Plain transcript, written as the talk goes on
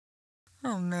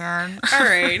Oh, man. All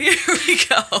right, here we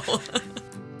go.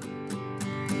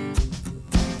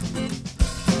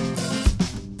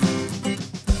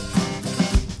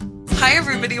 Hi,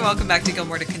 everybody. Welcome back to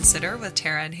Gilmore to Consider with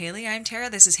Tara and Haley. I'm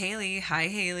Tara. This is Haley. Hi,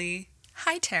 Haley.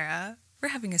 Hi, Tara. We're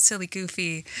having a silly,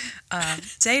 goofy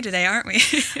day today, aren't we?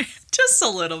 Just a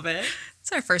little bit.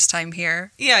 It's our first time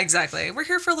here. Yeah, exactly. We're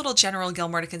here for a little general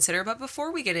Gilmore to Consider, but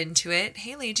before we get into it,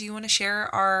 Haley, do you want to share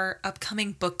our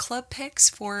upcoming book club picks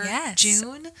for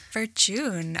June? For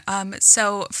June.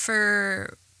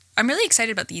 I'm really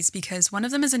excited about these because one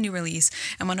of them is a new release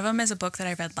and one of them is a book that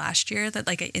I read last year that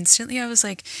I was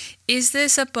like, is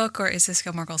this a book or is this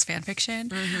Gilmore Girls fan fiction?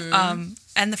 Mm-hmm.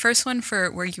 And the first one for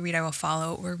Where You Read, I Will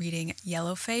Follow, we're reading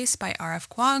Yellowface by R.F.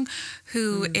 Kuang,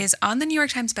 who is on the New York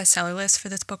Times bestseller list for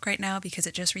this book right now because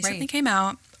it just recently came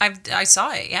out. I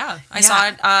saw it, yeah. I saw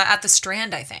it at the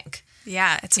Strand, I think.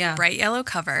 Yeah, it's a bright yellow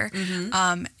cover.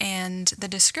 Mm-hmm. And the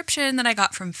description that I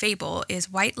got from Fable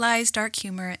is white lies, dark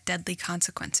humor, deadly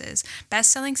consequences.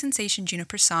 Best-selling sensation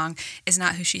Juniper Song is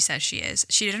not who she says she is.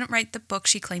 She didn't write the book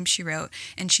she claims she wrote,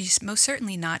 and she's most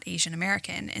certainly not Asian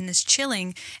American. In this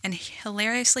chilling and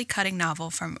hilariously cutting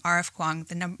novel from R.F. Kuang,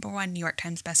 the #1 New York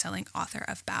Times bestselling author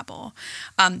of Babel.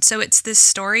 So it's this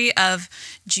story of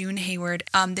June Hayward.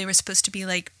 They were supposed to be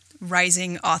like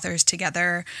rising authors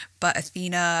together, but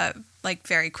Athena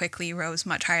very quickly rose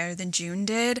much higher than June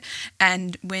did.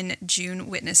 And when June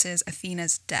witnesses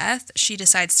Athena's death, she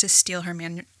decides to steal her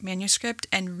manuscript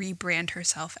and rebrand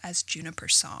herself as Juniper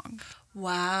Song.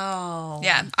 Wow.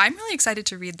 Yeah, I'm really excited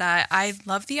to read that. I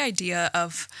love the idea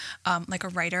of a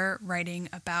writer writing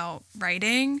about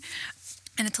writing.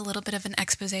 And it's a little bit of an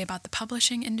expose about the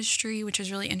publishing industry, which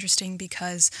is really interesting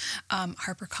because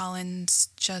HarperCollins,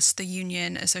 just the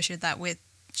union associated that with,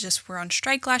 just were on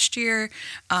strike last year.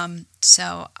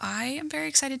 So I am very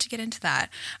excited to get into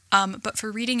that. But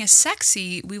for Reading is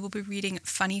Sexy, we will be reading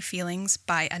Funny Feelings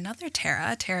by another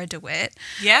Tara DeWitt.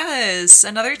 Yes,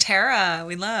 another Tara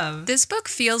we love. This book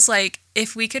feels like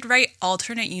if we could write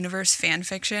alternate universe fan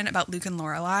fiction about Luke and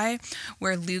Lorelai,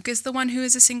 where Luke is the one who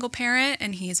is a single parent,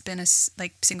 and he has been a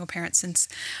single parent since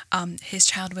his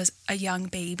child was a young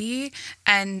baby,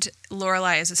 and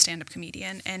Lorelai is a stand-up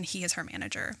comedian, and he is her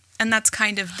manager. And that's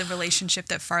kind of the relationship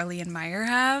that Farley and Meyer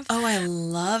have. Oh, I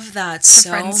love that From so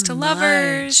friends to much.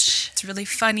 Lovers. It's really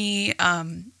funny.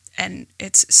 And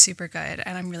it's super good,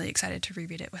 and I'm really excited to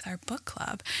reread it with our book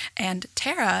club. And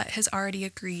Tara has already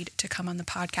agreed to come on the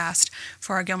podcast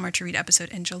for our Gilmore to Read episode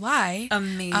in July.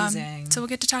 Amazing. So we'll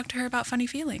get to talk to her about Funny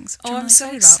Feelings. Oh, I'm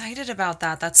so excited about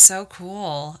that. That's so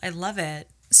cool. I love it.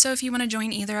 So if you want to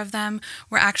join either of them,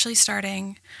 we're actually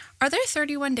starting... Are there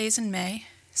 31 days in May?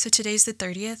 So today's the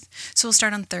 30th. So we'll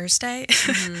start on Thursday.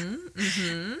 Mm-hmm.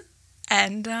 Mm-hmm.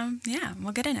 And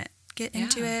we'll get into it. You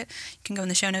can go in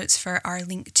the show notes for our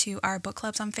link to our book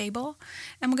clubs on Fable,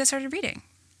 and we'll get started reading.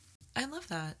 I love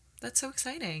that. That's so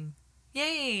exciting.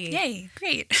 Yay. Yay.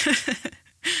 Great.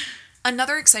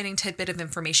 Another exciting tidbit of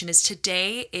information is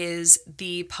today is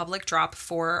the public drop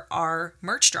for our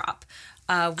merch drop.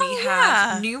 We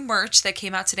have new merch that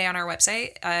came out today on our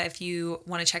website. If you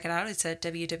want to check it out, it's at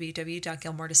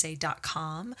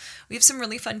www.gilmoretosay.com. We have some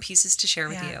really fun pieces to share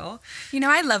with you. You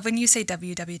know, I love when you say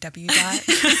www.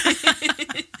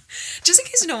 Just in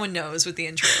case no one knows what the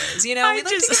intro is. You know, we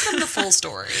like to give them the full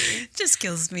story. Just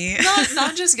kills me.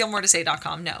 Not just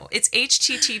gilmoretosay.com. No, it's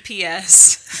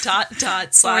https://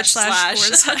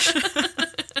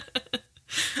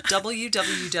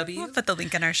 www. We'll put the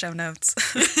link in our show notes.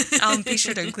 I'll be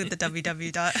sure to include the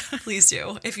www. Please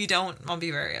do. If you don't, I'll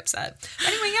be very upset.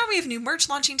 Anyway, we have new merch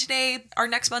launching today. Our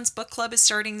next month's book club is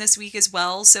starting this week as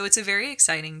well, so it's a very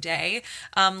exciting day.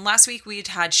 Last week we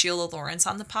had Sheila Lawrence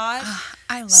on the pod.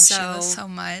 I love Sheila so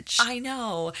much. I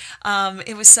know.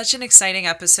 It was such an exciting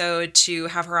episode to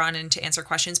have her on and to answer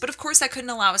questions, but of course that couldn't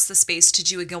allow us the space to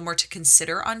do a Gilmore to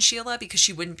Consider on Sheila because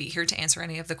she wouldn't be here to answer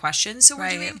any of the questions. So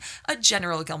we're doing a general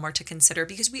Gilmore to Consider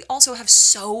because we also have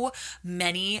so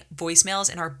many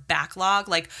voicemails in our backlog.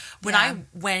 When I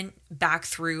went back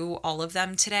through all of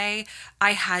them today,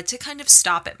 I had to kind of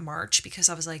stop at March because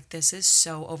I was like, this is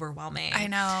so overwhelming. I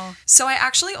know. So I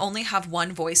actually only have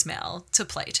one voicemail to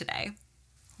play today.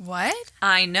 What?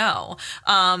 I know.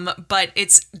 But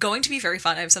it's going to be very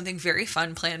fun. I have something very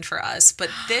fun planned for us. But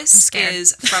this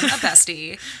is from a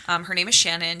bestie. Her name is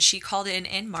Shannon. She called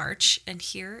in March, and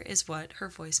here is what her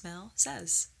voicemail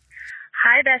says.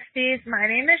 Hi, besties. My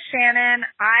name is Shannon.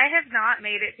 I have not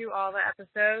made it through all the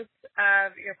episodes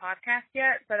of your podcast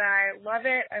yet, but I love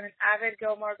it. I'm an avid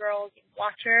Gilmore Girls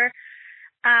watcher.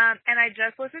 And I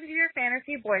just listened to your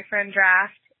fantasy boyfriend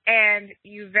draft, and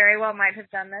you very well might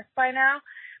have done this by now.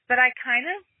 but I kind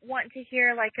of want to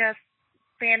hear like a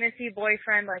fantasy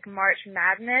boyfriend, like March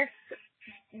Madness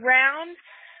round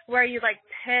where you like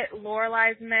pit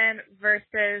Lorelai's men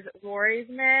versus Rory's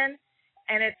men,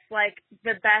 and it's like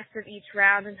the best of each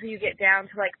round until you get down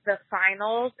to like the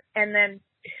finals, and then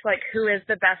like who is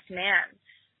the best man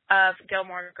of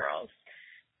Gilmore Girls.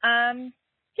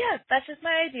 Yeah, that's just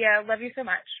my idea. Love you so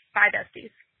much. Bye,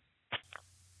 besties.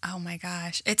 Oh my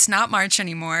gosh. It's not March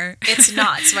anymore. It's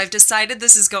not. So I've decided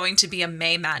this is going to be a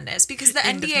May Madness because the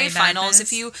NBA Finals,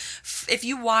 if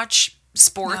you watch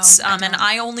sports, and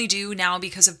I only do now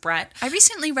because of Brett. I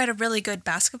recently read a really good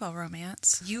basketball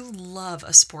romance. You love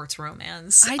a sports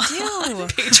romance. I do. On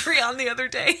Patreon the other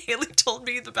day, Haley told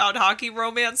me about hockey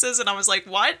romances, and I was like,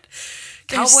 what?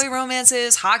 Cowboy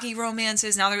romances, hockey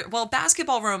romances,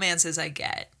 basketball romances I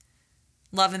get.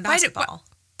 Love and basketball.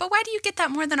 But why do you get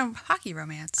that more than a hockey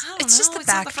romance? I don't know. Just the it's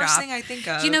backdrop. Not the first thing I think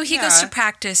of. You know, he goes to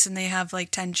practice and they have like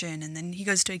tension, and then he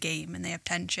goes to a game and they have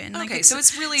tension. Okay, like, so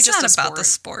it's really just not about the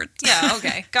sport. Yeah,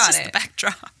 okay, got it's it. Just the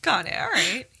backdrop. Got it. All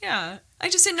right, yeah. I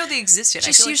just didn't know they existed.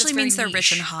 Just I feel usually like means they're niche.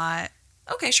 rich and hot.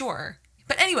 Okay, sure.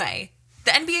 But anyway,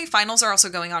 the NBA Finals are also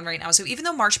going on right now. So even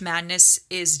though March Madness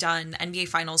is done, NBA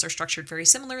Finals are structured very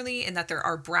similarly in that there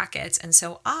are brackets. And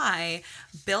so I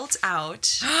built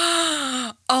out...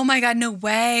 Oh my God, no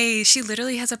way. She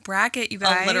literally has a bracket, you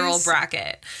guys. A literal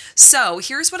bracket. So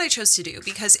here's what I chose to do.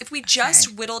 Because if we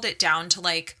just whittled it down to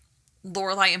like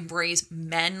Lorelai and Rory's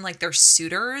men, like their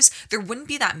suitors, there wouldn't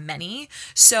be that many.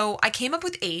 So I came up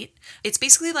with 8. It's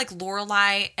basically like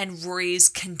Lorelai and Rory's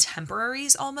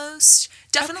contemporaries almost.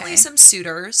 Definitely some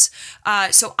suitors.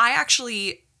 So I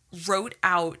actually wrote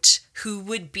out who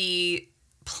would be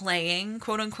playing,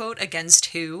 quote unquote, against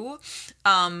who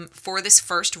for this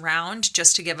first round,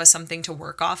 just to give us something to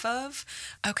work off of.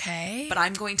 Okay. But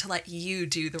I'm going to let you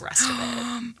do the rest of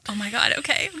it. Oh my God,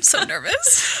 okay. I'm so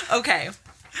nervous. Okay.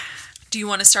 Do you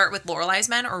want to start with Lorelai's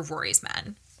men or Rory's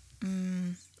men?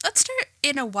 Let's start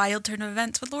in a wild turn of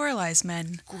events with Lorelai's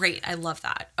men. Great. I love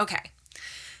that. Okay.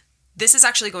 This is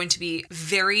actually going to be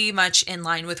very much in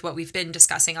line with what we've been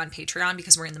discussing on Patreon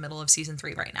because we're in the middle of season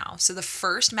 3 right now. So the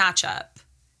first matchup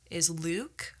is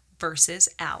Luke versus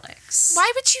Alex.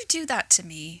 Why would you do that to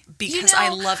me? Because I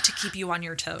love to keep you on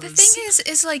your toes. The thing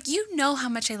is like, you know how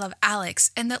much I love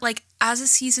Alex, and that like as a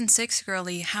season 6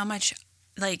 girly, how much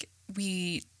like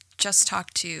we just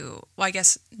talked to, well, I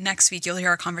guess next week you'll hear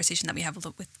our conversation that we have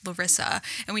with Larissa,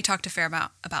 and we talked a fair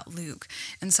amount about Luke.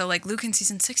 And so like Luke in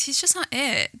season 6, he's just not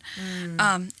it.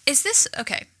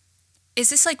 Is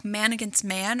this like man against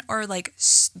man, or like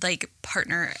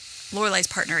partner, Lorelai's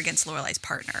partner against Lorelai's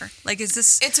partner? Like, is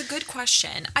this... It's a good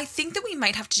question. I think that we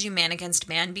might have to do man against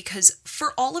man because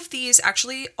for all of these,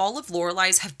 actually, all of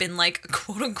Lorelai's have been like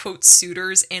quote unquote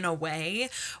suitors in a way.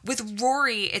 With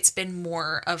Rory, it's been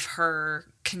more of her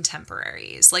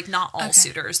contemporaries. Like, not all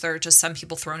suitors. There are just some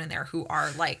people thrown in there who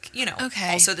are like, you know,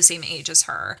 also the same age as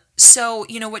her. So,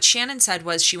 you know, what Shannon said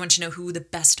was she wanted to know who the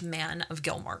best man of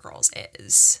Gilmore Girls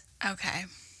is. Okay.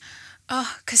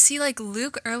 Oh, because see, like,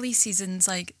 Luke early seasons,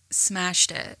 like,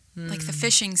 smashed it. Like, the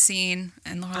fishing scene,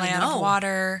 and Lorelai out of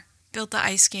water, built the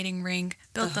ice skating rink,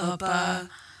 built the hoopah.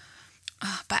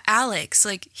 But Alex,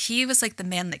 like, he was, like, the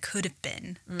man that could have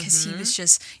been. Because he was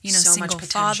just, you know, so single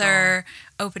father,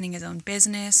 opening his own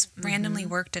business, randomly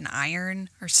worked in iron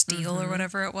or steel or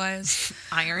whatever it was.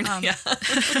 Iron, yeah.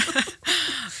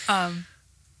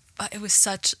 But it was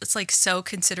it's like so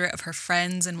considerate of her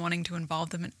friends and wanting to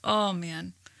involve them. And oh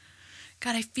man,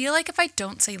 God, I feel like if I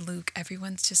don't say Luke,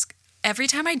 every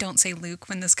time I don't say Luke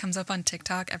when this comes up on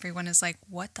TikTok, everyone is like,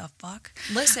 what the fuck?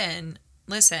 Listen,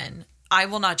 I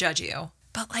will not judge you.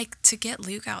 But like, to get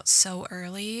Luke out so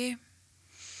early,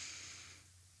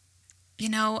 you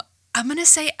know, I'm going to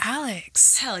say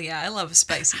Alex. Hell yeah, I love a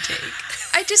spicy take.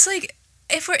 I just like,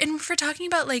 if we're talking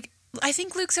about like, I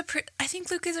think Luke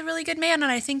is a really good man,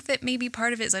 and I think that maybe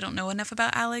part of it is I don't know enough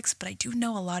about Alex, but I do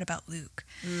know a lot about Luke.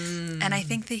 And I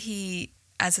think that he,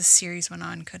 as the series went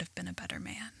on, could have been a better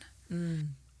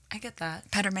man. I get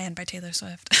that. Better Man by Taylor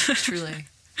Swift. Truly.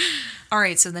 All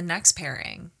right, so the next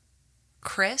pairing,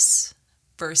 Chris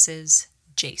versus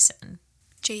Jason.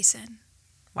 Jason.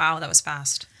 Wow, that was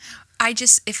fast.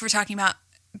 If we're talking about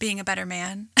being a better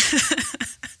man.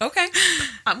 Okay.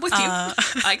 I'm with you.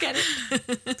 I get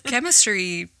it.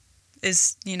 Chemistry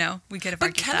is, you know, we could have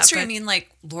argued that. Chemistry, I mean,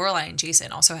 like, Lorelai and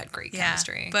Jason also had great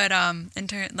chemistry. But,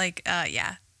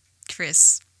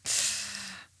 Chris,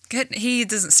 good. He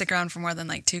doesn't stick around for more than,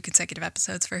 like, 2 consecutive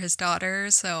episodes for his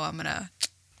daughter, so I'm gonna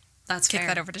kick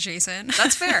that over to Jason.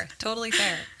 That's fair. Totally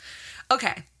fair.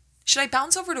 Okay. Should I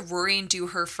bounce over to Rory and do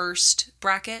her first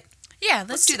bracket? Yeah,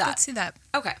 let's do that.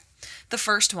 Okay. The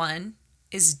first one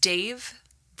is Dave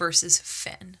versus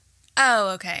Finn. Oh,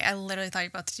 okay. I literally thought you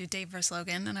were about to do Dave versus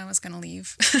Logan, and I was going to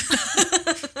leave.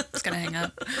 I was going to hang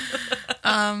up.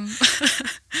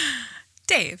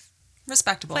 Dave.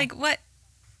 Respectable. Like, what?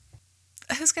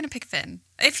 Who's going to pick Finn?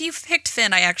 If you picked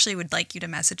Finn, I actually would like you to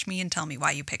message me and tell me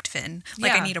why you picked Finn.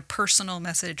 Like, Yeah. I need a personal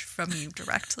message from you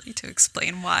directly to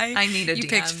explain why I need a you DM.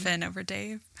 picked Finn over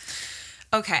Dave.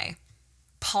 Okay.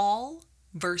 Paul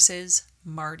versus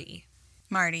Marty.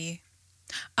 Marty.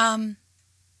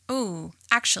 Ooh,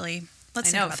 actually,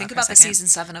 let's Think about the season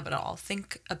 7 of it all.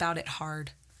 Think about it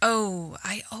hard. Oh,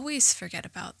 I always forget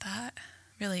about that.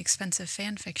 Really expensive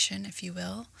fan fiction, if you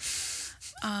will.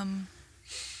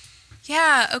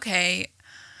 Yeah, okay.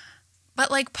 But,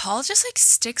 like, Paul just, like,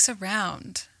 sticks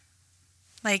around.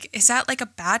 Like, is that, like, a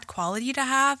bad quality to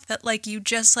have? That, like, you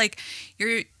just, like,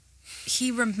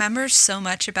 he remembers so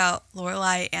much about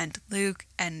Lorelai and Luke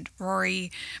and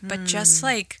Rory, but just,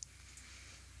 like,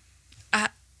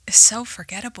 so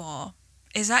forgettable.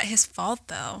 Is that his fault,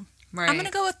 though? Right. I'm going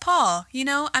to go with Paul. You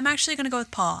know, I'm actually going to go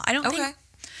with Paul. I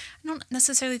don't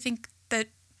necessarily think that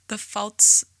the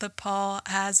faults that Paul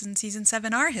has in season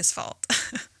 7 are his fault.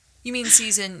 You mean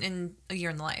season in A Year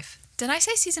in the Life? Did I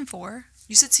say season 4?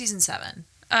 You said season 7.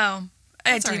 Oh,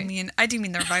 That's I all right. mean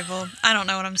the revival. I don't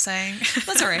know what I'm saying.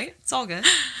 That's all right. It's all good.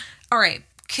 All right.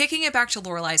 Kicking it back to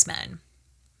Lorelai's men.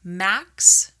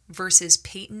 Max versus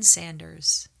Peyton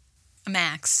Sanders.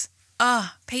 Max.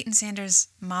 Peyton Sanders,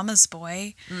 Mama's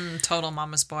Boy. Total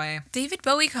mama's boy. David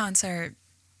Bowie concert.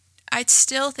 I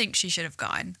still think she should have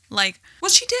gone. Like, Well,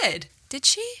 she did. did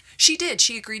she? She did.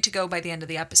 She agreed to go by the end of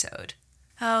the episode.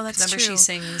 Oh, that's Remember true. she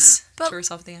sings But- to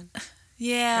herself at the end?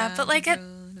 Yeah, but like, I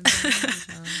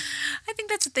think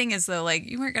that's the thing is though, like,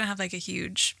 you weren't gonna have like a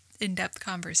huge in-depth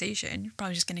conversation. You're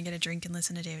probably just gonna get a drink and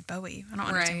listen to David Bowie. I don't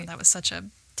understand Right. why that was such a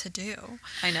to do.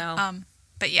 I know.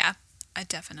 But yeah, I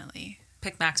definitely,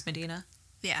 Pick Max Medina.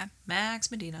 yeah. Max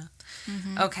Medina.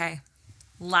 Mm-hmm. Okay.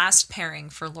 Last pairing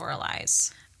for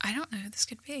Lorelai's. I don't know who this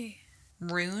could be.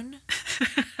 Rune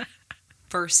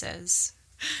versus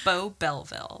Beau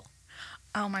Belleville.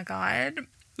 Oh my god.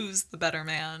 Who's the better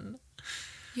man?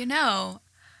 You know,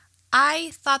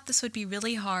 I thought this would be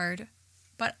really hard,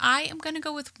 but I am going to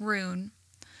go with Rune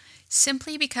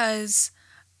simply because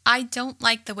I don't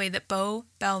like the way that Beau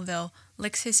Belleville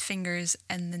licks his fingers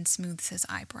and then smooths his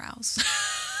eyebrows.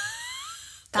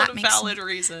 What a valid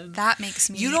reason. That makes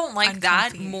me You don't like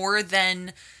that uncomfy. more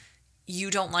than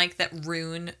you don't like that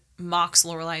Rune mocks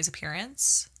Lorelai's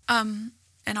appearance? An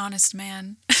honest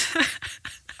man.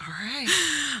 All right.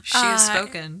 She has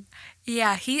spoken.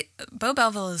 Yeah, Beau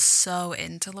Belleville is so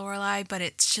into Lorelai, but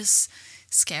it's just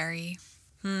scary.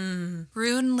 Rune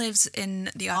lives in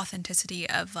the authenticity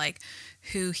of like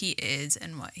who he is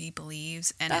and what he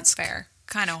believes, and That's it's fair.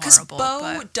 kind of Because horrible.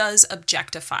 Beau But does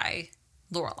objectify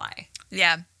Lorelai.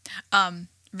 yeah,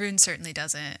 Rune certainly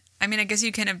doesn't. I mean, I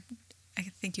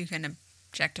think you can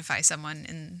objectify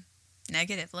someone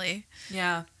negatively.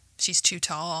 Yeah, She's too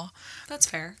tall. that's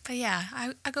fair. But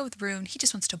yeah, I go with Rune. He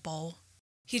just wants to bowl.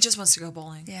 He just wants to go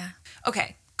bowling. Yeah.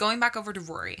 Okay, going back over to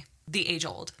Rory, the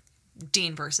age-old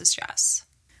Dean versus Jess.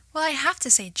 Well, I have to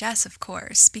say Jess, of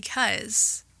course,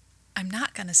 because I'm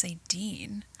not going to say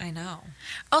Dean. I know.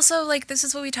 Also, like, this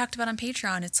is what we talked about on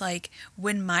Patreon. It's like,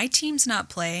 when my team's not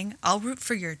playing, I'll root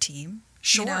for your team.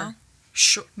 Sure. You know?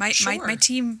 Sure. My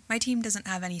team doesn't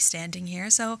have any standing here,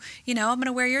 so, you know, I'm going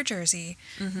to wear your jersey.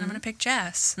 And I'm going to pick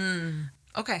Jess.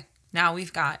 Okay, now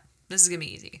we've got, this is going to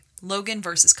be easy. Logan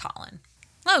versus Colin.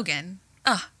 Logan.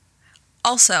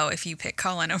 Also, if you pick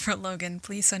Colin over Logan,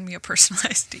 please send me a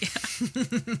personalized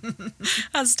DM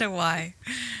as to why.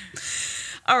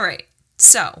 All right,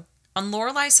 so on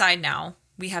Lorelai's side now,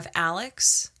 we have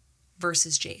Alex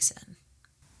versus Jason.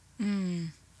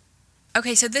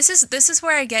 Okay, so this is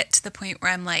where I get to the point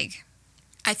where I'm like,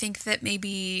 I think that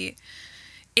maybe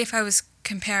if I was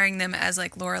comparing them as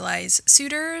like Lorelai's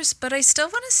suitors, but I still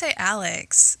want to say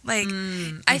Alex. Like,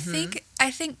 I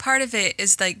think part of it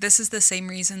is like this is the same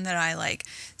reason that I like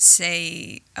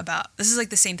say about this is like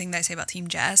the same thing that I say about Team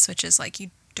Jess, which is like you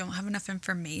don't have enough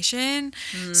information,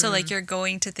 so like you're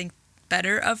going to think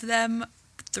better of them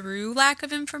through lack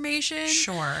of information.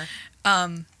 Sure.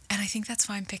 And I think that's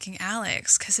why I'm picking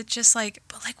Alex, because it's just like,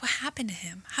 but like, what happened to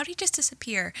him? How did he just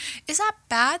disappear? Is that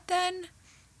bad then?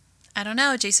 I don't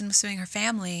know. Jason was suing her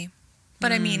family.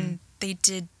 But I mean, they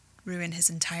did ruin his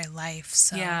entire life.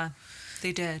 So Yeah,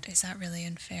 they did. is that really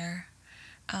unfair?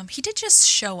 He did just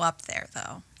show up there,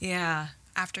 though, Yeah.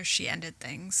 after she ended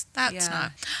things. That's Yeah.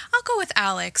 not. I'll go with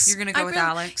Alex. You're gonna go with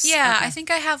Alex? Yeah, Okay. I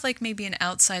think I have like maybe an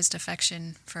outsized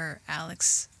affection for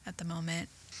Alex at the moment.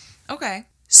 Okay.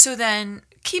 So then,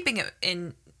 keeping it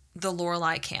in the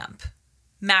Lorelai camp,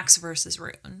 Max versus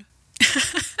Rune.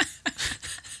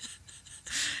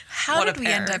 How did we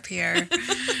end up here?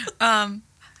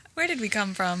 Where did we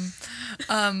come from?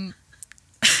 I'm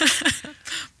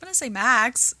going to say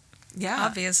Max. Yeah.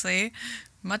 Obviously.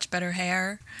 Much better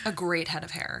hair. A great head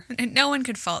of hair. And no one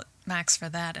could fault Max for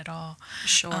that at all.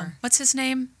 Sure. What's his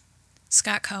name?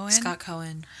 Scott Cohen? Scott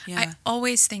Cohen. Yeah. I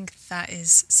always think that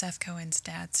is Seth Cohen's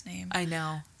dad's name. I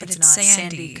know. But it's it's not.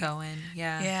 Sandy Cohen.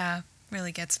 Yeah. Yeah.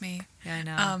 Really gets me. Yeah, I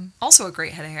know. Also a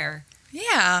great head of hair.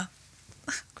 Yeah.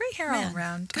 Great hair all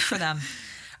around. Good for them.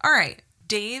 All right.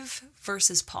 Dave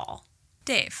versus Paul.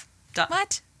 Dave. Done.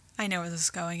 What? I know where this is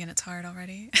going and it's hard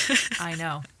already. I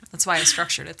know. That's why I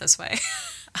structured it this way.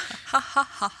 Ha ha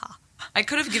ha ha. I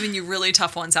could have given you really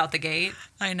tough ones out the gate.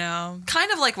 I know.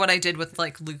 Kind of like what I did with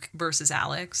like Luke versus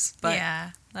Alex. But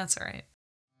yeah. That's all right.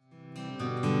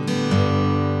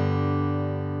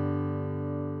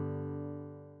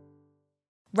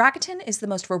 Rakuten is the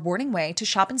most rewarding way to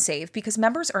shop and save because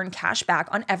members earn cash back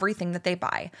on everything that they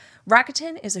buy.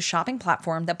 Rakuten is a shopping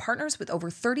platform that partners with over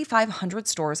 3,500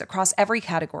 stores across every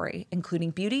category,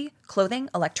 including beauty, clothing,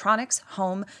 electronics,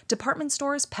 home, department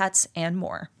stores, pets, and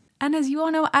more. And as you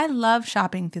all know, I love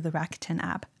shopping through the Rakuten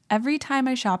app. Every time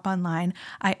I shop online,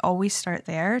 I always start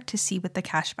there to see what the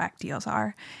cashback deals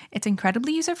are. It's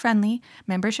incredibly user-friendly,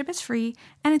 membership is free,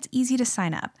 and it's easy to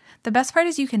sign up. The best part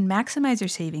is you can maximize your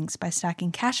savings by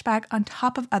stacking cashback on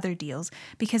top of other deals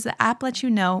because the app lets you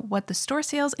know what the store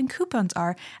sales and coupons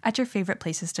are at your favorite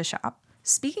places to shop.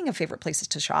 Speaking of favorite places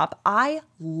to shop, I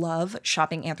love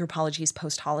shopping Anthropologie's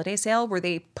post-holiday sale where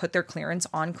they put their clearance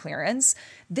on clearance.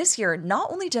 This year,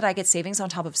 not only did I get savings on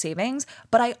top of savings,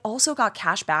 but I also got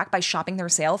cash back by shopping their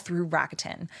sale through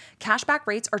Rakuten. Cashback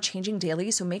rates are changing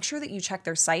daily, so make sure that you check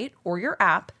their site or your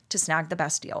app to snag the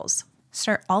best deals.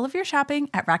 Start all of your shopping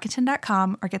at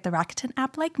Rakuten.com or get the Rakuten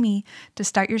app like me to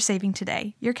start your saving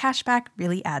today. Your cashback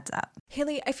really adds up.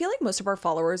 Haley, I feel like most of our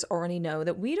followers already know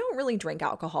that we don't really drink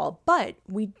alcohol, but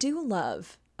we do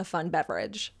love a fun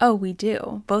beverage. Oh, we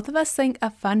do. Both of us think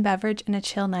a fun beverage and a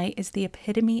chill night is the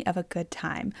epitome of a good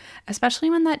time,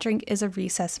 especially when that drink is a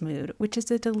recess mood, which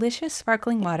is a delicious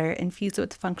sparkling water infused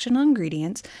with functional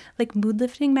ingredients like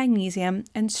mood-lifting magnesium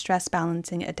and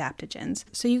stress-balancing adaptogens,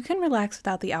 so you can relax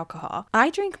without the alcohol. I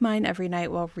drink mine every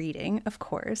night while reading, of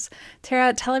course.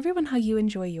 Tara, tell everyone how you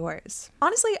enjoy yours.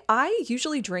 Honestly, I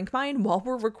usually drink mine while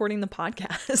we're recording the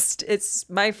podcast. It's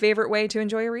my favorite way to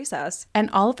enjoy a recess.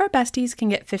 And all of our besties can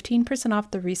get 15%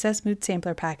 off the Recess Mood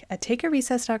Sampler Pack at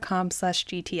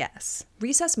takearecess.com/GTS.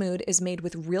 Recess Mood is made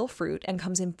with real fruit and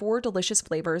comes in 4 delicious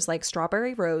flavors like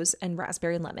strawberry rose and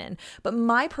raspberry lemon. But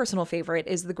my personal favorite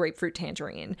is the grapefruit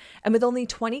tangerine. And with only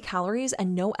 20 calories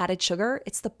and no added sugar,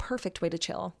 it's the perfect way to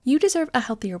chill. You deserve a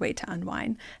healthier way to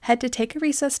unwind. Head to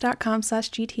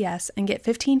takearecess.com/GTS and get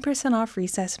 15% off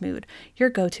Recess Mood, your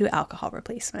go-to alcohol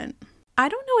replacement. I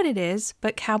don't know what it is,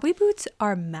 but cowboy boots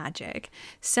are magic.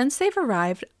 Since they've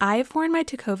arrived, I've worn my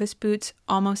Tecovas boots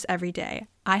almost every day.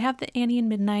 I have the Annie in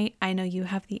Midnight. I know you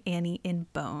have the Annie in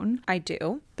Bone. I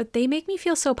do. But they make me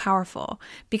feel so powerful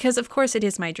because, of course, it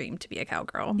is my dream to be a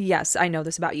cowgirl. Yes, I know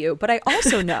this about you, but I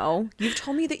also know you've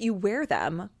told me that you wear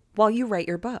them while you write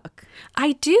your book.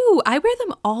 I do. I wear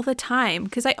them all the time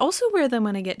because I also wear them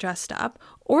when I get dressed up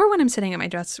or when I'm sitting at my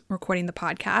desk recording the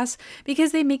podcast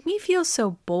because they make me feel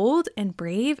so bold and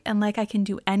brave and like I can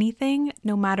do anything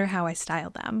no matter how I style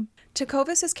them.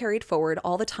 Tecovas has carried forward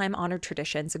all the time-honored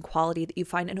traditions and quality that you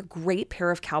find in a great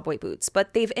pair of cowboy boots,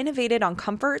 but they've innovated on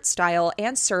comfort, style,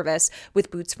 and service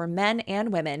with boots for men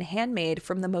and women handmade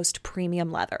from the most premium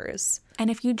leathers. And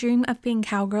if you dream of being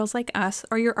cowgirls like us,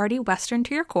 or you're already Western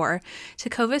to your core,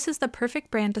 Tecovas is the perfect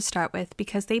brand to start with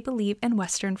because they believe in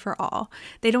Western for all.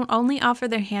 They don't only offer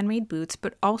their handmade boots,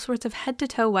 but all sorts of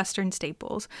head-to-toe Western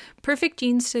staples. Perfect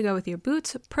jeans to go with your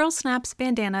boots, pearl snaps,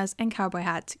 bandanas, and cowboy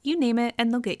hats. You name it,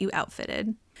 and they'll get you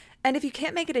outfitted. And if you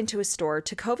can't make it into a store,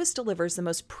 Tecovas delivers the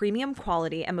most premium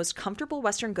quality and most comfortable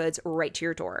Western goods right to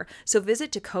your door. So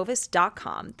visit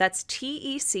tecovas.com. That's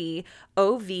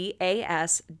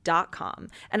TECOVAS.com.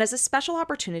 And as a special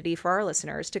opportunity for our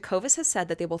listeners, Tecovas has said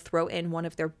that they will throw in one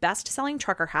of their best-selling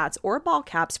trucker hats or ball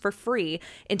caps for free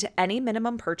into any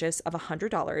minimum purchase of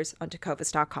 $100 on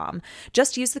tecovas.com.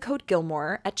 Just use the code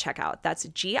Gilmore at checkout. That's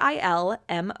GILMORE.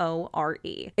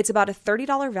 It's about a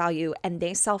 $30 value and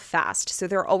they sell fast, so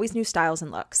there are always new styles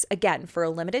and looks. Again, for a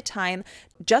limited time,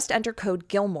 just enter code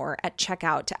Gilmore at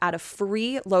checkout to add a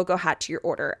free logo hat to your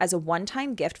order as a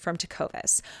one-time gift from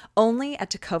Tecovas. Only at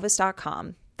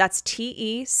tecovas.com. That's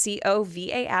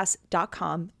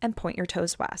TECOVAS.com and point your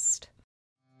toes west.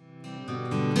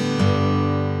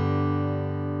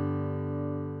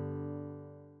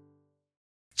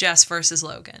 Jess versus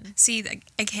Logan. See,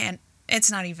 I can't.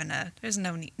 It's not even there's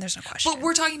no question. But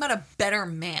we're talking about a better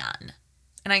man.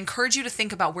 And I encourage you to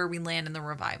think about where we land in the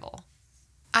revival.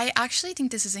 I actually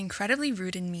think this is incredibly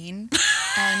rude and mean,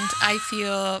 and I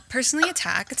feel personally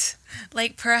attacked.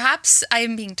 Like, perhaps I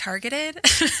am being targeted.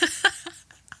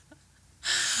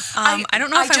 I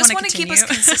don't know if I just want to keep us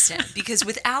consistent, because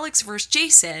with Alex versus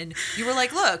Jason, you were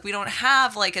like, look, we don't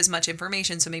have like as much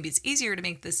information, so maybe it's easier to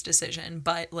make this decision,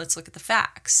 but let's look at the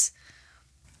facts.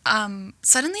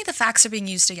 Suddenly the facts are being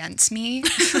used against me.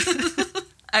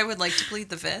 I would like to plead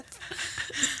the fifth.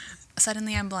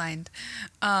 Suddenly I'm blind.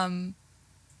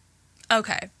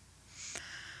 Okay.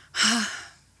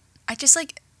 I just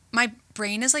my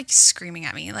brain is screaming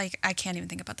at me. Like, I can't even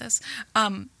think about this.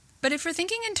 But if we're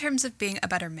thinking in terms of being a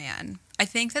better man, I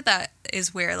think that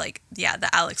is where the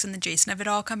Alex and the Jason of it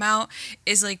all come out,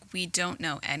 is we don't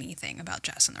know anything about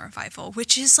Jess in the revival,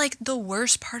 which is the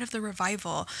worst part of the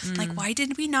revival. Why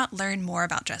did we not learn more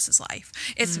about Jess's life?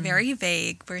 It's very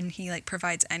vague when he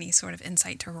provides any sort of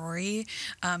insight to Rory.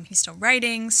 He's still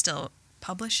writing, still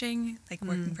publishing,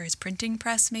 working for his printing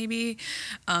press maybe,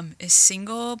 is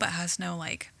single but has no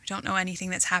we don't know anything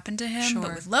that's happened to him. Sure.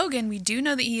 But with Logan, we do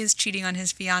know that he is cheating on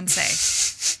his fiance.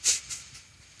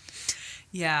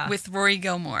 Yeah. With Rory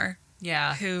Gilmore.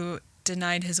 Yeah. Who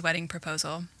denied his wedding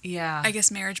proposal. Yeah. I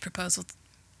guess marriage proposal,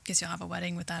 guess you'll have a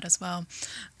wedding with that as well.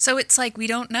 So it's we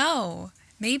don't know.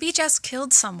 Maybe Jess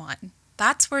killed someone.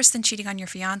 That's worse than cheating on your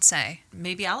fiance.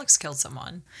 Maybe Alex killed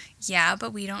someone. Yeah,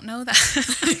 but we don't know that.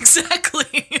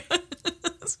 Exactly.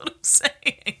 That's what I'm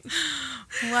saying.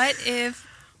 What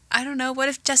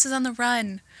if Jess is on the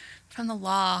run from the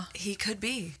law? He could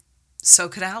be. So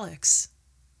could Alex.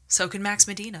 So could Max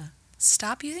Medina.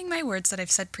 Stop using my words that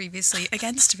I've said previously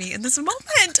against me in this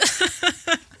moment.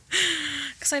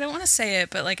 Because I don't want to say it,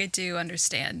 but I do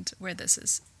understand where this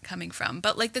is coming from.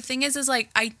 But the thing is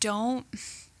I don't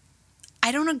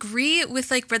agree with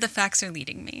where the facts are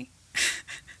leading me.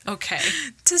 Okay.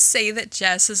 To say that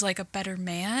Jess is a better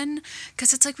man,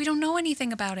 because it's we don't know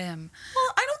anything about him.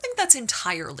 Well, I don't think that's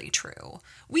entirely true.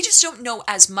 We just don't know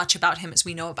as much about him as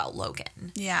we know about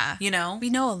Logan. Yeah. You know? We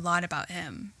know a lot about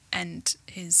him, and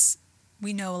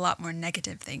we know a lot more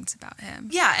negative things about him.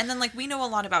 Yeah, and then we know a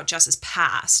lot about Jess's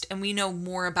past, and we know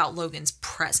more about Logan's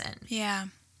present. Yeah.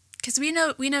 Because we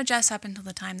know Jess up until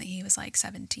the time that he was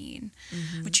 17,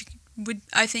 which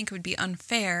I think would be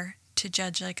unfair to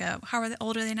judge how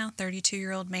old are they now?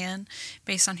 32-year-old man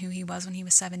based on who he was when he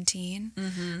was 17.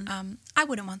 I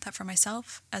wouldn't want that for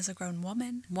myself as a grown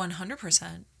woman.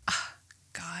 100%. Oh,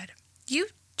 God, you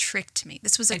tricked me.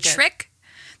 This was a trick.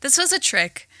 This was a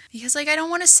trick because I don't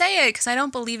want to say it because I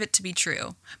don't believe it to be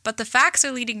true. But the facts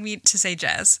are leading me to say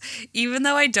Jess, even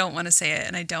though I don't want to say it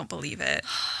and I don't believe it.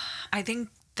 I think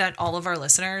that all of our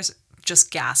listeners just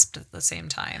gasped at the same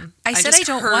time. I said I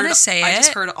don't want to say it. I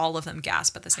just heard all of them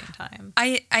gasp at the same time.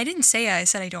 I didn't say it. I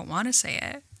said I don't want to say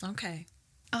it. Okay.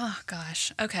 Oh,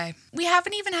 gosh. Okay. We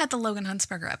haven't even had the Logan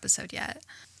Huntsberger episode yet,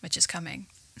 which is coming.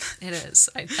 It is.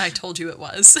 I told you it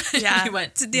was. Yeah. You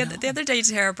went, the other day,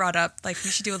 Tara brought up, we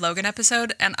should do a Logan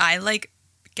episode, and I,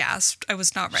 gasped. I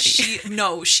was not ready.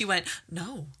 She went,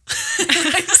 no.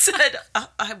 I said,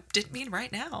 I didn't mean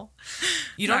right now.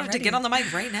 You don't have to get on the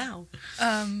mic right now.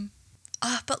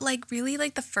 But really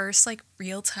the first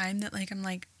real time that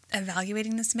I'm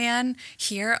evaluating this man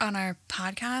here on our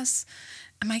podcast,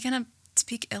 am I gonna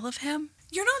speak ill of him?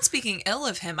 You're not speaking ill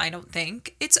of him, I don't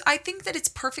think. I think that it's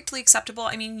perfectly acceptable.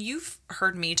 I mean, you've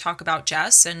heard me talk about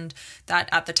Jess and that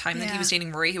at the time that he was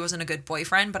dating Rory, he wasn't a good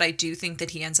boyfriend, but I do think that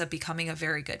he ends up becoming a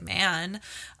very good man.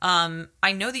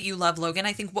 I know that you love Logan.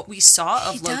 I think what we saw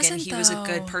of Logan, he was a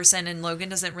good person, and Logan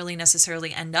doesn't really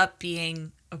necessarily end up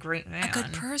being a great man. A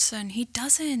good person. He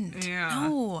doesn't. Yeah.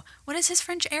 No. What is his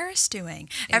French heiress doing?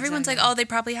 Exactly. Everyone's oh, they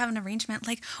probably have an arrangement.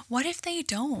 What if they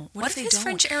don't? What if his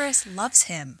French heiress loves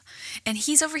him? And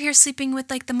he's over here sleeping with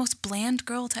the most bland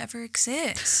girl to ever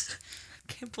exist.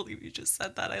 I can't believe you just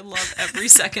said that. I love every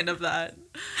second of that.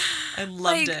 I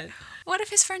loved it. What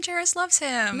if his French heiress loves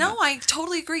him? No, I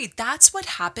totally agree. That's what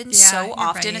happens so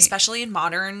often, especially in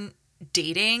modern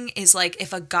dating, is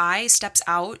if a guy steps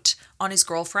out on his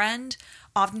girlfriend,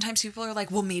 oftentimes people are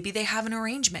well, maybe they have an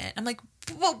arrangement. I'm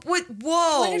whoa.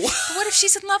 What if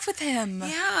she's in love with him?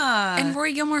 Yeah. And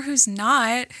Rory Gilmore, who's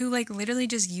not, who literally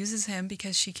just uses him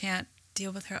because she can't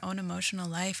deal with her own emotional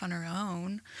life on her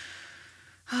own.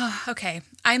 Oh, okay.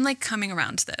 I'm coming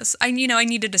around to this. I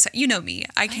needed to say, me.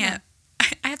 I can't.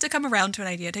 I have to come around to an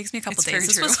idea. It takes me a couple days.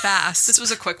 This was fast. This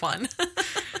was a quick one.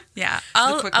 Yeah.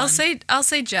 I'll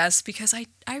say Jess because I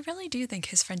really do think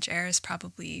his French heiress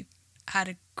probably had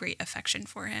a great affection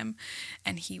for him,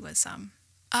 and he was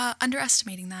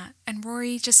underestimating that. And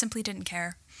Rory just simply didn't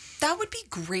care. That would be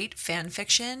great fan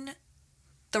fiction.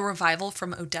 The revival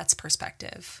from Odette's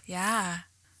perspective. Yeah.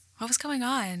 What was going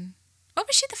on? What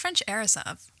was she the French heiress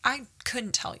of? I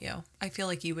couldn't tell you. I feel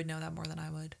like you would know that more than I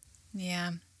would.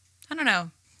 Yeah. I don't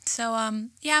know. So,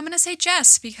 yeah, I'm going to say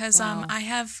Jess because Wow.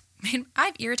 I've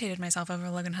irritated myself over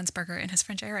Logan Huntsberger and his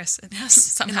French heiress. Yes,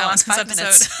 somehow in the last in 5 this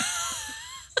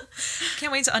minutes.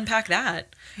 Can't wait to unpack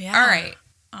that. Yeah. All right.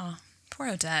 Oh, poor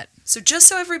Odette. So just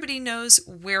so everybody knows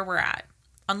where we're at.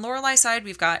 On Lorelai's side,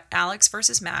 we've got Alex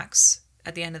versus Max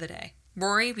at the end of the day.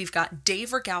 Rory, we've got Dave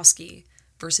Rogowski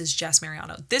versus Jess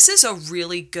Mariano. This is a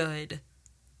really good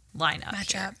lineup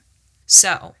Matchup. here.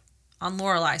 So, on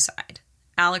Lorelai's side,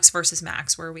 Alex versus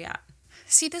Max, where are we at?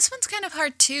 See, this one's kind of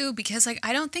hard too because like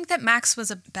I don't think that Max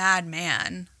was a bad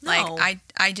man. No. Like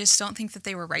I just don't think that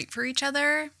they were right for each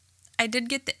other. I did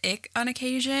get the ick on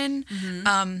occasion.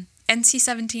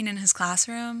 NC-17 in his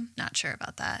classroom, not sure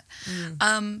about that.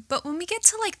 But when we get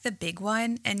to like the big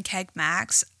one and Keg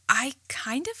Max, I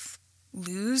kind of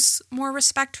lose more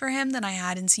respect for him than I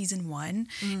had in season 1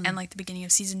 and like the beginning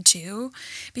of season 2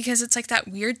 because it's like that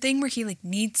weird thing where he like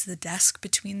needs the desk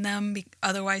between them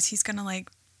otherwise he's gonna like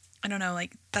I don't know,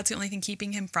 like that's the only thing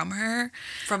keeping him from her.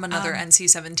 From another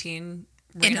NC-17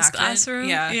 reenactment. In his classroom.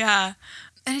 Yeah. Yeah.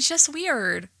 And it's just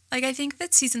weird. Like I think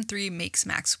that season 3 makes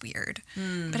Max weird.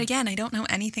 But again, I don't know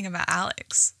anything about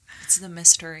Alex. It's the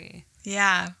mystery.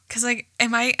 Yeah. Cause like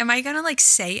am I gonna like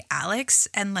say Alex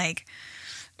and like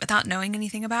without knowing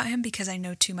anything about him because I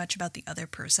know too much about the other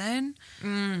person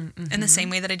in the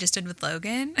same way that I just did with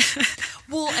Logan.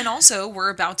 Well, and also we're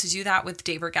about to do that with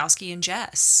Dave Rogowski and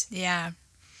Jess. Yeah.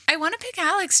 I want to pick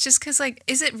Alex just because, like,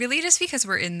 is it really just because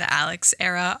we're in the Alex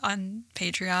era on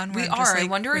Patreon? We I'm are. just, like, I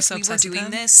wonder if so we were obsessed with doing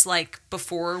him? this, like,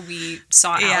 before we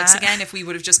saw Yeah. Alex again, if we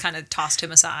would have just kind of tossed him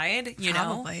aside, you know?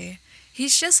 Probably.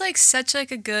 He's just, like, such,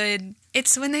 like, a good...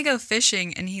 It's when they go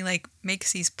fishing and he, like,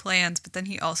 makes these plans, but then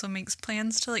he also makes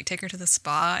plans to, like, take her to the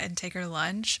spa and take her to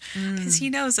lunch because he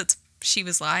knows she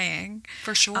was lying.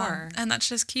 For sure. And that's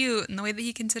just cute. And the way that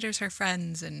he considers her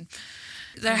friends. And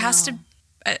there has to,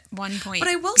 at one point, But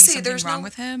I will be say something there's wrong no,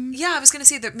 with him. Yeah, I was going to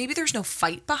say that maybe there's no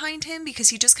fight behind him because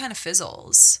he just kind of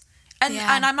fizzles. And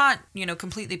Yeah. and I'm not,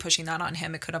 completely pushing that on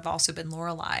him. It could have also been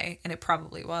Lorelai, and it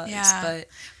probably was. Yeah. But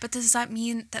But does that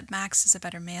mean that Max is a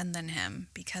better man than him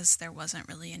because there wasn't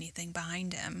really anything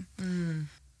behind him?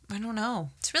 I don't know.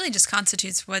 It really just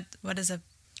constitutes what is a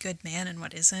good man and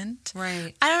what isn't.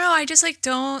 Right. I don't know. I just like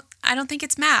I don't think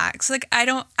it's Max. Like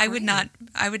I would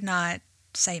not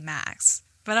say Max.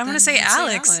 But I'm going to say you'd say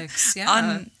Alex, Alex, yeah.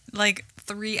 on like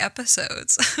 3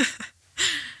 episodes.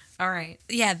 All right.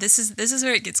 Yeah, this is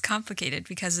where it gets complicated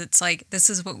because it's like this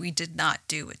is what we did not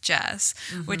do with Jess,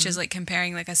 which is like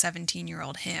comparing like a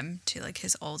 17-year-old him to like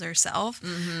his older self.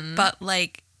 But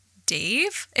like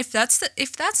Dave, if that's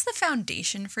the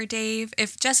foundation for Dave,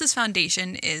 if Jess's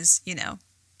foundation is,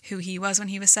 who he was when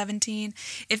he was 17,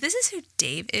 if this is who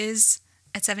Dave is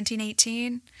at 17,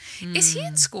 18, is he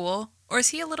in school or is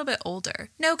he a little bit older?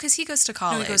 No, because he goes to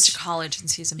college. No, he goes to college in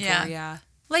season 4, yeah.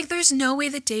 Like, there's no way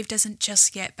that Dave doesn't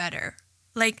just get better.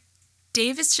 Like,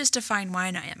 Dave is just a fine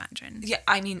wine, I imagine. Yeah,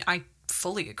 I mean, I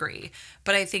fully agree.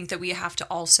 But I think that we have to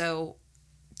also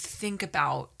think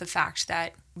about the fact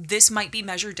that this might be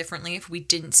measured differently if we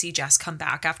didn't see Jess come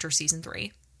back after season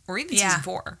 3 or even season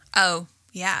 4. Oh,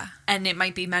 yeah. And it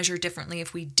might be measured differently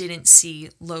if we didn't see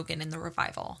Logan in the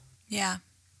revival. Yeah.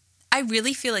 I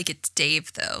really feel like it's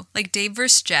Dave, though. Like, Dave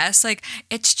versus Jess, like,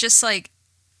 it's just like,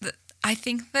 I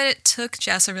think that it took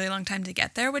Jess a really long time to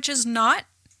get there, which is not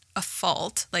a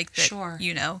fault. Like, that, Sure.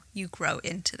 You grow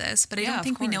into this. But I Yeah, don't of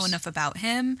think we know course. enough about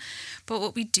him. But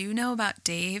what we do know about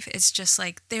Dave is just,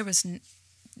 like, Dave's,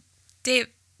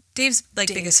 like,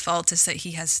 biggest fault is that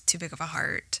he has too big of a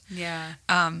heart. Yeah.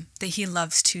 That he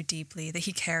loves too deeply, that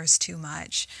he cares too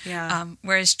much. Yeah.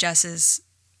 Whereas Jess's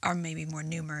are maybe more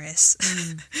numerous.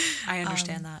 I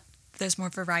understand that. There's more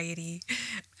variety.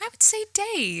 I would say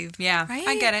Dave. Yeah. Right?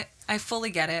 I get it. I fully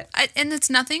get it. And it's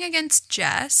nothing against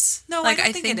Jess. No, like,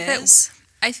 I don't think it is.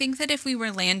 I think that if we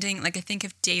were landing, like, I think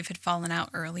if Dave had fallen out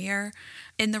earlier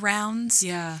in the rounds,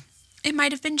 Yeah. it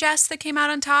might have been Jess that came out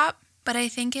on top. But I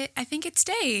think it's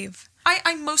Dave.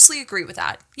 I mostly agree with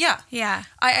that. Yeah. Yeah.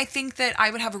 I think that I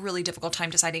would have a really difficult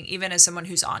time deciding, even as someone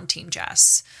who's on Team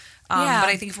Jess. Yeah. But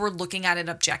I think if we're looking at it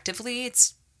objectively,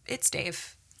 it's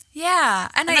Dave. Yeah.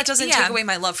 And that doesn't take away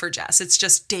my love for Jess. It's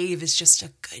just Dave is just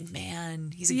a good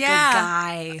man. He's a good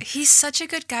guy. He's such a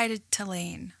good guy to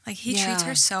Lane. Like, he treats Yeah.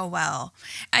 her so well.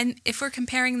 And if we're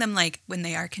comparing them, like, when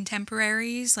they are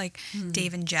contemporaries, like,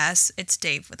 Dave and Jess, it's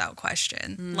Dave without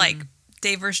question. Like,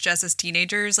 Dave versus Jess as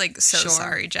teenagers, like, so Sure.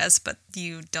 sorry, Jess, but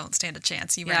you don't stand a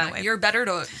chance. You ran away. You're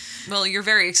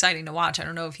very exciting to watch. I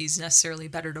don't know if he's necessarily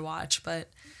better to watch, but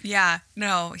Yeah,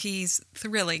 no, he's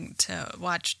thrilling to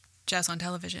watch Jess on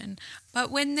television. But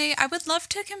I would love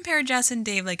to compare Jess and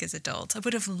Dave, like, as adults. I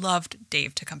would have loved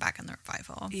Dave to come back in the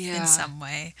revival in some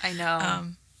way. I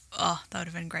know. That would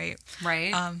have been great.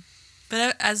 Right?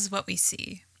 But as what we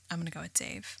see, I'm going to go with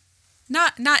Dave.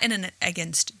 Not in an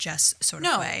against Jess sort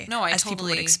of way. No, I as people would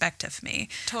totally- expect of me.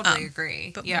 Totally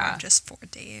agree. But Yeah. more just for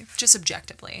Dave. Just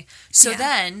objectively. So Yeah.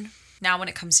 then, now when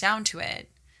it comes down to it,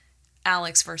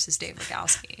 Alex versus Dave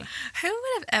Rogowski. Who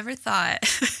would have ever thought?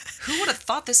 Who would have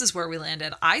thought this is where we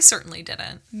landed? I certainly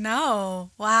didn't.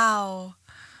 No. Wow.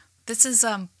 This is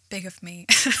big of me.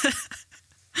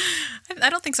 I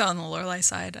don't think so on the Lorelai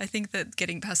side. I think that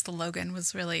getting past the Logan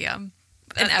was really an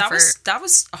effort. That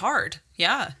was hard.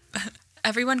 Yeah.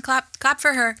 Everyone clap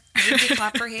for her. Everybody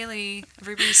clap for Haley.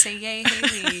 Everybody say yay,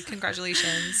 Haley.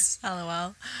 Congratulations.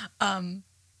 LOL.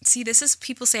 See, this is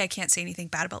people say I can't say anything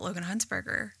bad about Logan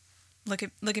Huntsberger. Look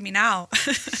at me now.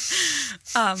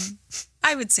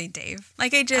 I would say Dave.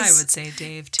 Like, I would say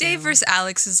Dave too. Dave versus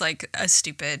Alex is like a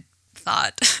stupid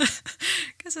thought.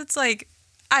 Because it's like,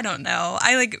 I don't know.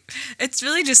 It's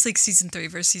really just like season 3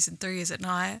 versus season 3, is it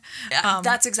not?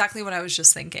 That's exactly what I was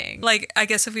just thinking. Like, I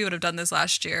guess if we would have done this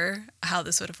last year, how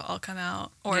this would have all come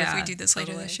out. Or if we Yeah, do this later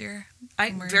totally. this year.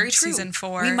 Very true. Season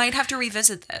 4. We might have to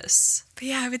revisit this. But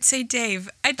yeah, I would say Dave.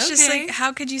 It's just Okay. like,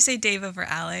 how could you say Dave over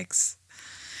Alex?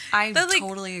 I But, like,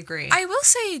 totally agree. I will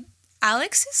say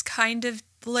Alex is kind of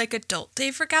like adult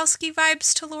Dave Rogowski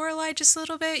vibes to Lorelai just a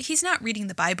little bit. He's not reading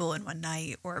the Bible in one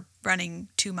night or running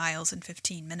 2 miles in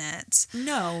 15 minutes.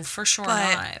 No, for sure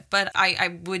But- not. But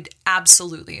I would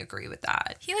absolutely agree with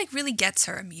that. He like really gets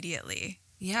her immediately.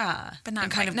 Yeah. But not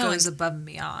and kind quite. of No goes one's- above and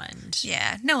beyond.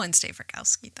 Yeah, no one's Dave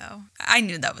Rogowski though. I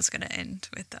knew that was going to end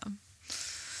with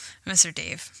Mr.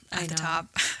 Dave at the know.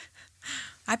 top.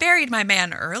 I buried my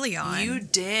man early on. You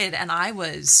did, and I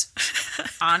was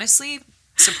honestly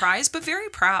surprised, but very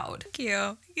proud. Thank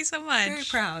you. Thank you so much. Very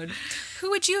proud. Who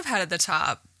would you have had at the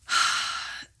top?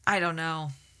 I don't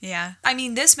know. Yeah. I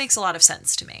mean, this makes a lot of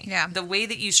sense to me. Yeah. The way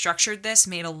that you structured this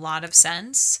made a lot of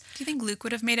sense. Do you think Luke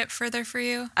would have made it further for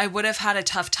you? I would have had a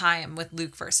tough time with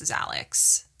Luke versus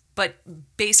Alex. But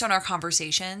based on our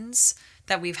conversations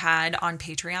that we've had on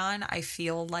Patreon, I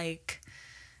feel like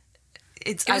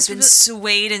I've been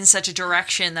swayed in such a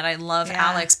direction that I love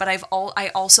Alex, but I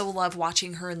also love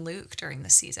watching her and Luke during the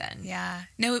season. Yeah.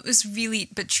 No, it was really,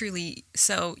 but truly.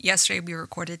 So yesterday we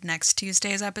recorded next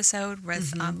Tuesday's episode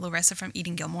with Larissa from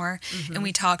Eating Gilmore, and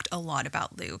we talked a lot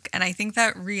about Luke. And I think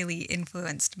that really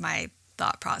influenced my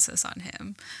thought process on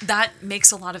him. That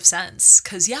makes a lot of sense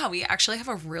because, yeah, we actually have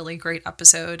a really great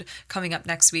episode coming up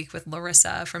next week with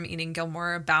Larissa from Eating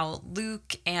Gilmore about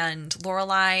Luke and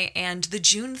Lorelai and the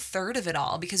June 3rd of it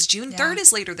all, because June 3rd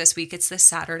is later this week. It's this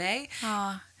Saturday.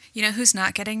 You know who's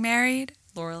not getting married?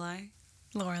 Lorelai.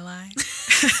 Lorelai.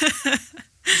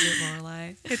 Is it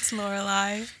Lorelai? It's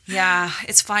Lorelai. Yeah,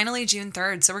 it's finally June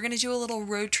 3rd. So we're going to do a little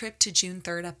road trip to June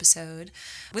 3rd episode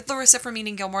with Larissa from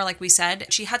Eating Gilmore. Like we said,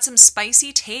 she had some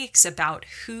spicy takes about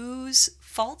whose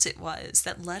fault it was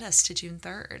that led us to June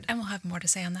 3rd. And we'll have more to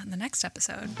say on that in the next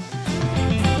episode.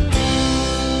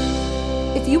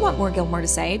 If you want more Gilmore to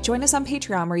Say, join us on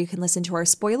Patreon where you can listen to our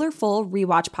spoiler-full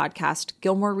rewatch podcast,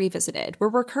 Gilmore Revisited, where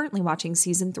we're currently watching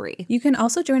season 3. You can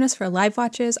also join us for live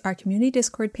watches, our community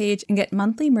Discord page, and get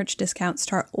monthly merch discounts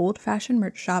to our old-fashioned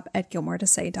merch shop at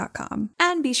gilmoretosay.com.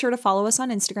 And be sure to follow us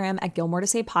on Instagram at Gilmore to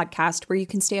Say Podcast, where you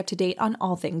can stay up to date on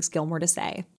all things Gilmore to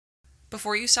Say.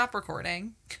 Before you stop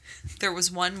recording, there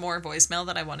was one more voicemail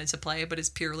that I wanted to play, but it's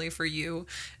purely for you.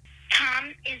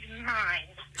 Tom is mine.